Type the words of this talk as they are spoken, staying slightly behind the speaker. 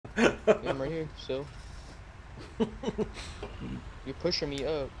I'm right here, so. You're pushing me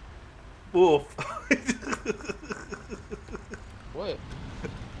up. Wolf. What?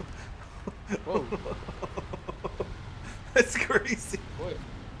 Whoa. That's crazy. What?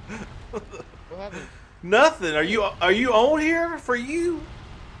 What happened? Nothing. Are you on here for you?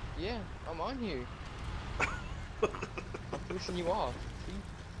 Yeah, I'm on here. I'm pushing you off. See?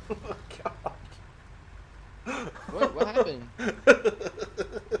 Oh, God. What happened?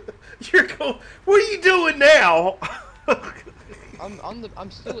 You're going. What are you doing now?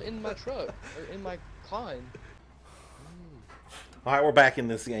 I'm still in my truck or in my climb. All right, we're back in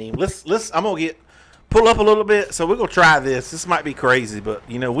this game. Let's. I'm gonna pull up a little bit. So we're gonna try this. This might be crazy, but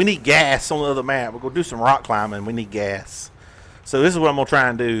you know we need gas on the other map. We're gonna do some rock climbing. We need gas. So this is what I'm gonna try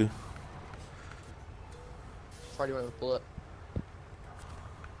and do. Why do you want to pull up?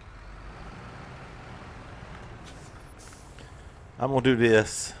 I'm gonna do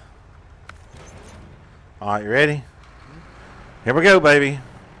this. All right, you ready? Here we go, baby.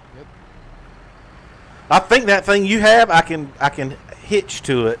 Yep. I think that thing you have, I can hitch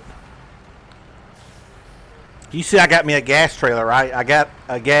to it. You see, I got me a gas trailer, right? I got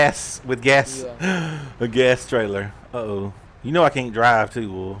a gas with gas, Yeah. a gas trailer. Uh-oh. You know I can't drive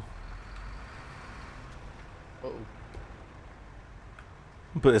too, Will. Uh-oh.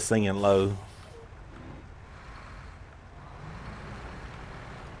 Put this thing in low.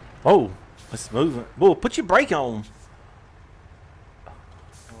 Oh, it's moving. Will, put your brake on.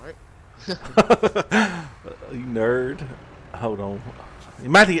 Alright. You nerd. Hold on. You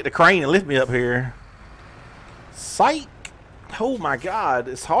might have to get the crane and lift me up here. Psych. Oh my God.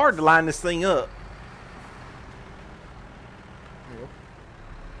 It's hard to line this thing up. Yep.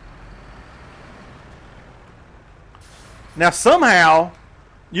 Now somehow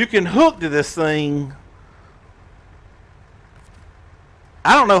you can hook to this thing.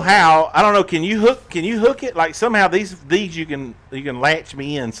 I don't know how. I don't know. Can you hook it? Like somehow these you can latch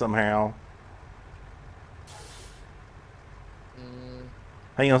me in somehow.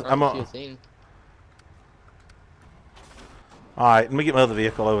 Hang on. I'm on. All right. Let me get my other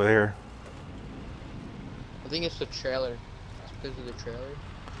vehicle over there. I think it's the trailer. It's because of the trailer.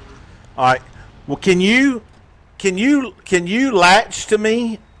 All right. Well, can you latch to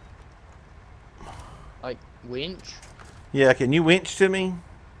me? Like winch? Yeah. Can you winch to me?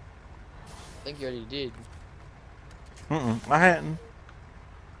 I think you already did. I hadn't.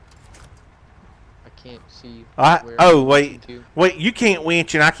 I can't see. Oh wait. Wait. You can't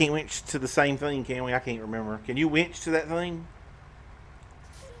winch and I can't winch to the same thing, can we? I can't remember. Can you winch to that thing?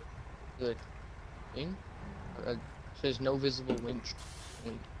 The thing? It says no visible winch.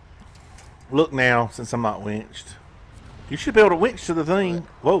 Look now, since I'm not winched. You should be able to winch to the thing.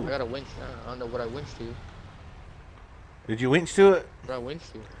 Whoa. I got a winch now. I don't know what I winched to. Did you winch to it? What I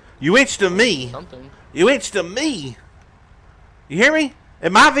winched to? You winched to me. Something. You winched to me. You hear me?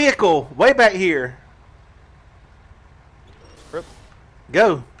 In my vehicle, way back here. Rip.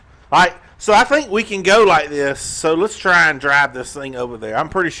 Go. Alright, so I think we can go like this. So let's try and drive this thing over there. I'm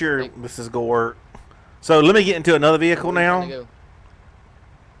pretty sure this is going to work. So let me get into another vehicle now.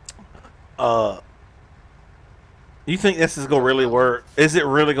 You think this is going to really work? Is it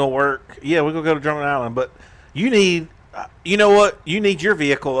really going to work? Yeah, we're going to go to Drummond Island. But you need, you know what? You need your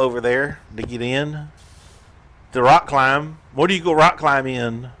vehicle over there to get in. To rock climb. What do you go rock climb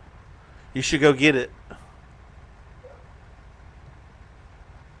in? You should go get it.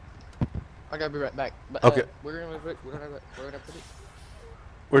 I gotta be right back. But, okay. Where did I put it?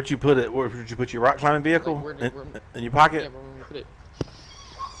 Where'd you put it? Where'd you put your rock climbing vehicle? Like in your pocket? Yeah, where did I put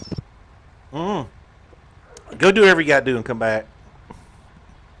it? Go do whatever you gotta do and come back.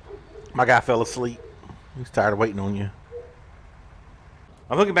 My guy fell asleep. He's tired of waiting on you.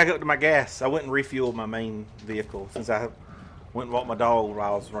 I'm hooking back up to my gas. I went and refueled my main vehicle since I went and walked my dog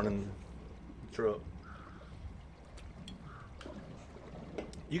while I was running the truck.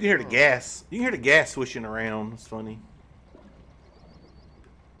 You can hear the gas. You can hear the gas swishing around. It's funny.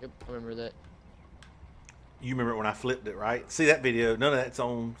 Yep, I remember that. You remember when I flipped it, right? See that video? None of that's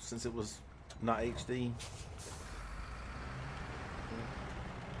on since it was not HD.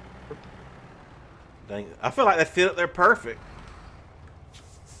 Dang, I feel like they fit up there perfect.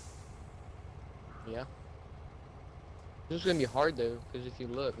 Yeah. This is gonna be hard though, because if you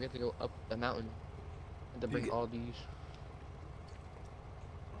look, we have to go up the mountain and to bring all these.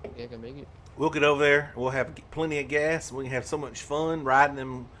 Yeah, I can make it. We'll get over there. We'll have plenty of gas. We can have so much fun riding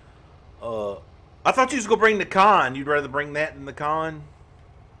them. I thought you was gonna bring the con. You'd rather bring that than the con.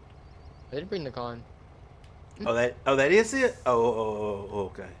 I did bring the con. Oh, that is it.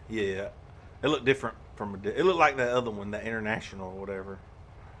 Oh, okay. Yeah, it looked different from it looked like that other one, that international or whatever.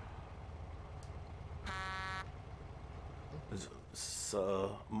 It's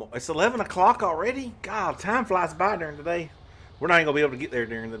 11 o'clock already. God, time flies by during the day. We're not even gonna be able to get there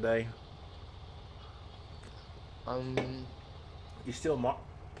during the day. You still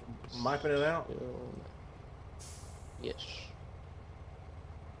miping it out? Yes.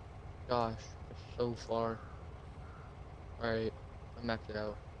 Gosh, it's so far. Alright, I mapped it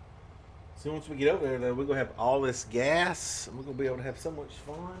out. So once we get over there, though, we're gonna have all this gas, and we're gonna be able to have so much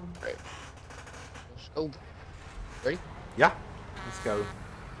fun. Alright, let's go. Ready? Yeah, let's go.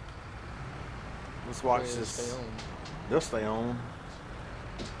 Let's watch this. They'll stay on.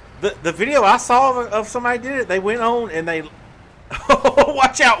 The video I saw of somebody did it, they went on and they.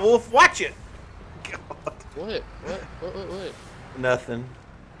 Watch out, Wolf! Watch it. God. What? Nothing.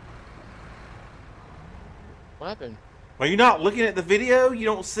 What happened? Are you not looking at the video? You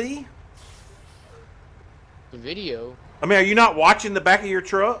don't see? The video? I mean, are you not watching the back of your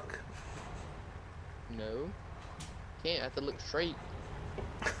truck? No. Can't. I have to look straight.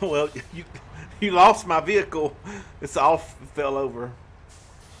 Well, you lost my vehicle. It's all fell over.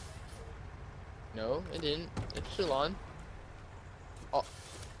 No, it didn't. It's still on. Oh,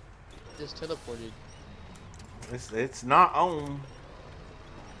 it just teleported. It's not on.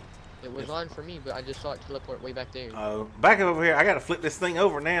 It was on for me, but I just saw it teleport way back there. Oh, back over here. I gotta flip this thing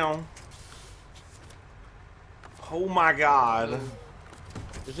over now. Oh my God.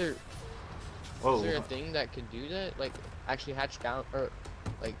 Is there a thing that could do that? Like actually hatch down, or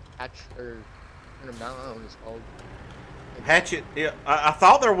like hatch or turn them down? I don't know what it's called. Hatch it. Yeah, I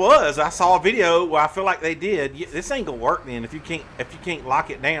thought there was. I saw a video where I feel like they did. This ain't gonna work then if you can't lock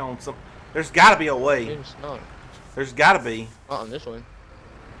it down. There's got to be a way. It's not. There's got to be. Not on this one.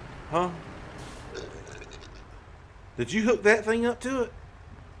 Huh? Did you hook that thing up to it?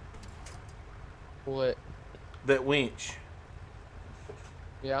 What? That winch.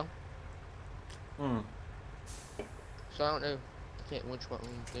 Yeah. Hmm. So I don't know. I can't winch my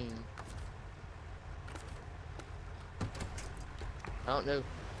own thing. I don't know.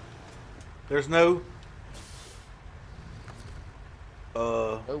 There's no.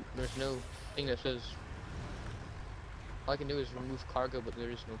 Nope. There's no thing that says. All I can do is remove cargo, but there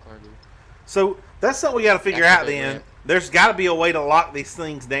is no cargo. So that's something we got to figure out then. Ramp. There's got to be a way to lock these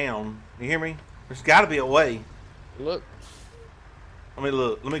things down. You hear me? There's got to be a way. Look. Let me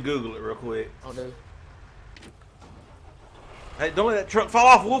look. Let me Google it real quick. I don't know. Hey, don't let that truck fall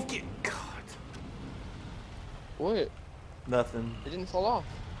off, Wolf. God. What? Nothing. It didn't fall off.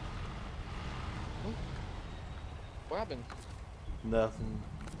 What happened? Nothing.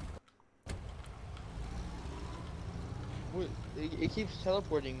 What? It keeps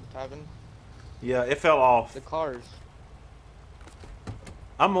teleporting, Tyvan. Yeah, it fell off. The cars.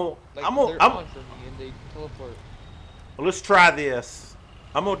 They're on for me and they teleport. Well, let's try this.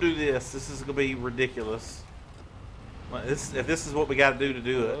 I'm gonna do this. This is gonna be ridiculous. If this is what we got to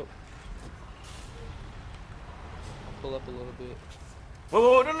do it. I'll pull up a little bit.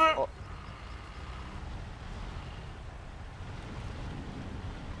 Whoa, no, no. Oh.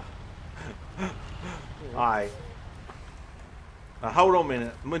 Alright. Now hold on a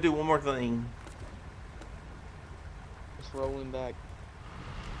minute. I'm gonna do one more thing. It's rolling back.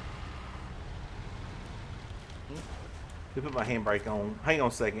 Let me put my handbrake on. Hang on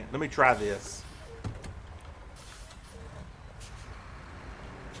a second. Let me try this.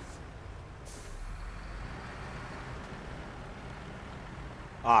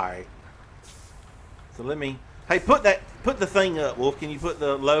 Alright. So let me. Hey, put the thing up, Wolf. Can you put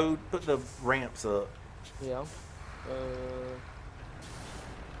the ramps up? Yeah.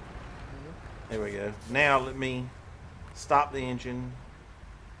 There we go. Now let me stop the engine.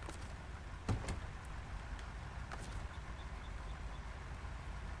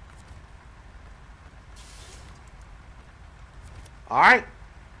 Alright.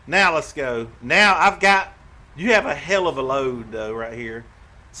 Now let's go. Now you have a hell of a load though right here.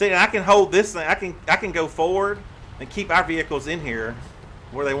 See, I can hold this thing. I can go forward and keep our vehicles in here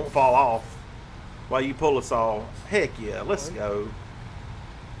where they won't fall off while you pull us all. Heck yeah, let's go.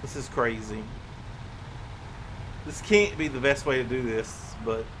 This is crazy. This can't be the best way to do this,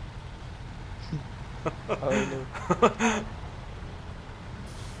 but I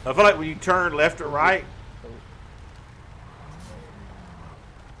feel like when you turn left or right,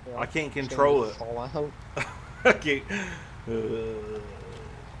 I can't control it. I can't.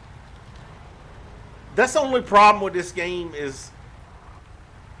 That's the only problem with this game is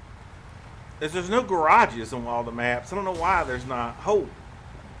there's no garages on all the maps. I don't know why there's not. Oh,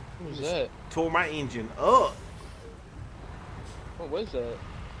 what was that? Tore my engine up. What was that?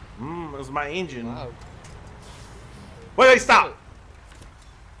 It was my engine. Wow. Wait, stop.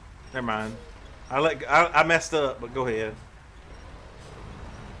 Never mind. I messed up, but go ahead.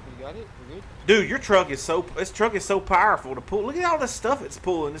 got it? We're good? Dude, your truck is so, this truck is so powerful to pull. Look at all this stuff it's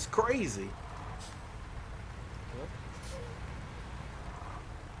pulling. It's crazy. Yep.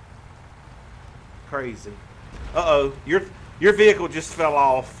 Crazy. Uh-oh, your vehicle just fell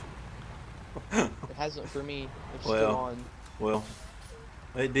off. It hasn't for me. It's well, still on. Well,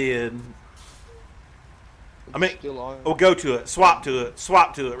 it did. It's I mean, still on. oh, go to it. Swap to it.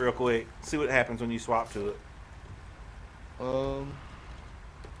 Swap to it real quick. See what happens when you swap to it. I'm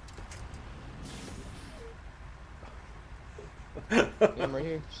right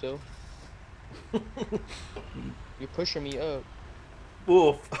here, so. You're pushing me up.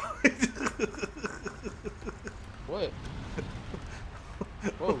 Wolf. What?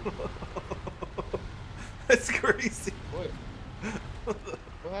 Whoa. That's crazy. What?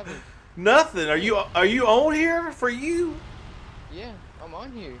 What happened? Nothing. Are you on here for you? Yeah, I'm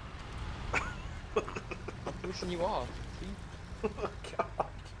on here. I'm pushing you off. See? Oh my God.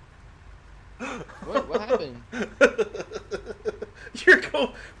 What happened? You're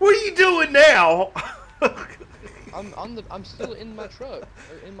going. What are you doing now? I'm still in my truck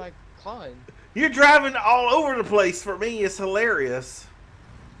or in my con. You're driving all over the place for me. It's hilarious.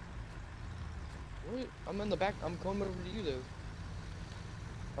 What? I'm in the back. I'm coming over to you though.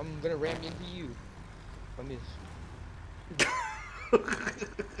 I'm gonna ram into you. I miss.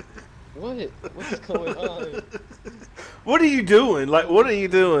 What? What's going on? What are you doing? Like, what are you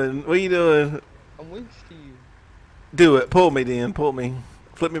doing? What are you doing? I'm winch to you. Do it. Pull me, Dan. Pull me.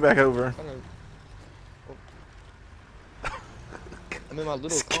 Flip me back over. I'm in my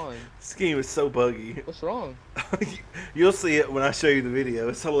little con. This game is so buggy. What's wrong? You'll see it when I show you the video.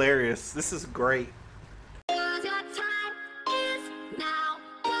 It's hilarious. This is great. Cause your time is now.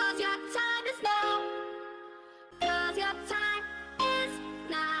 Cause your time is now. Cause your time is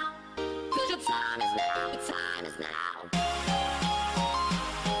now. Cause your time is now. Your time is now.